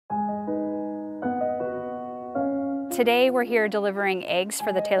Today we're here delivering eggs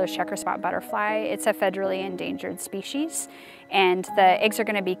for the Taylor's checkerspot butterfly. It's a federally endangered species, and the eggs are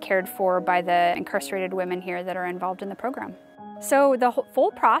going to be cared for by the incarcerated women here that are involved in the program. So the full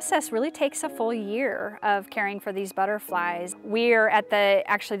process really takes a full year of caring for these butterflies. We're at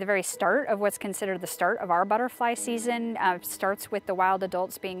actually the very start of what's considered the start of our butterfly season. It starts with the wild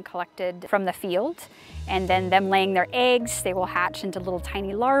adults being collected from the field, and then them laying their eggs. They will hatch into little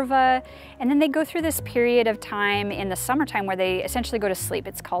tiny larvae, and then they go through this period of time in the summertime where they essentially go to sleep.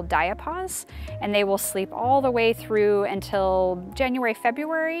 It's called diapause, and they will sleep all the way through until January,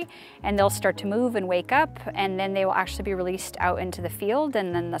 February, and they'll start to move and wake up, and then they will actually be released out into the field,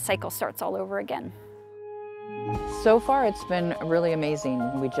 and then the cycle starts all over again. So far it's been really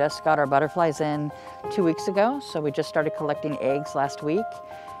amazing. We just got our butterflies in 2 weeks ago, so we just started collecting eggs last week,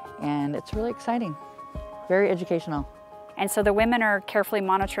 and it's really exciting, very educational. And so the women are carefully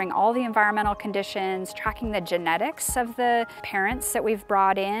monitoring all the environmental conditions, tracking the genetics of the parents that we've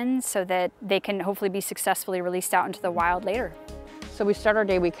brought in so that they can hopefully be successfully released out into the wild later. So we start our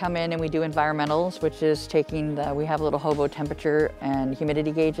day, we come in and we do environmentals, which is we have a little hobo temperature and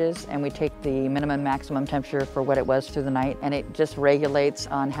humidity gauges, and we take the minimum maximum temperature for what it was through the night, and it just regulates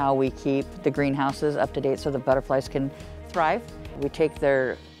on how we keep the greenhouses up to date so the butterflies can thrive. We take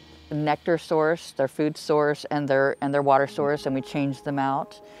their nectar source, their food source, and their water source, and we change them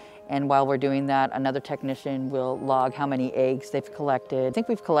out. And while we're doing that, another technician will log how many eggs they've collected. I think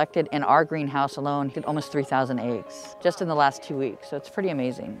we've collected in our greenhouse alone almost 3,000 eggs just in the last 2 weeks, so it's pretty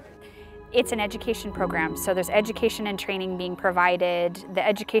amazing. It's an education program, so there's education and training being provided. The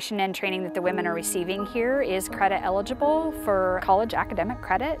education and training that the women are receiving here is credit eligible for college academic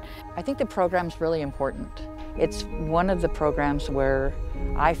credit. I think the program's really important. It's one of the programs where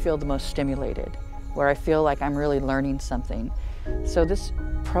I feel the most stimulated, where I feel like I'm really learning something. So this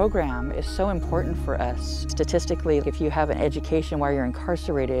program is so important for us. Statistically, if you have an education while you're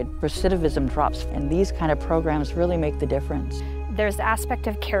incarcerated, recidivism drops, and these kind of programs really make the difference. There's the aspect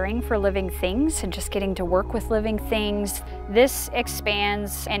of caring for living things and just getting to work with living things. This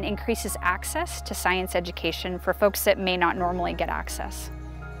expands and increases access to science education for folks that may not normally get access.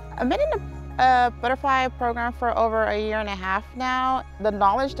 I've been in the butterfly program for over 1.5 years now. The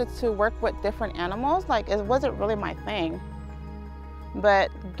knowledge to work with different animals, it wasn't really my thing. But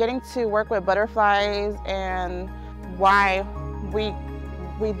getting to work with butterflies and why we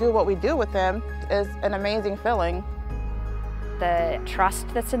do what we do with them is an amazing feeling. The trust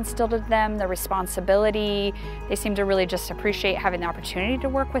that's instilled in them, the responsibility, they seem to really just appreciate having the opportunity to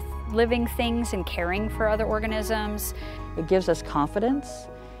work with living things and caring for other organisms. It gives us confidence.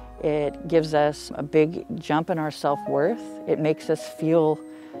 It gives us a big jump in our self-worth. It makes us feel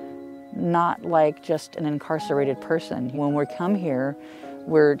not like just an incarcerated person. When we come here,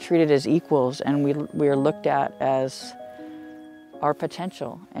 we're treated as equals, and we are looked at as our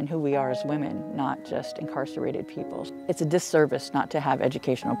potential and who we are as women, not just incarcerated people. It's a disservice not to have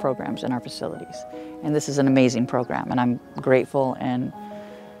educational programs in our facilities. And this is an amazing program, and I'm grateful and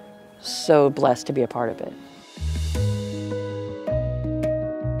so blessed to be a part of it.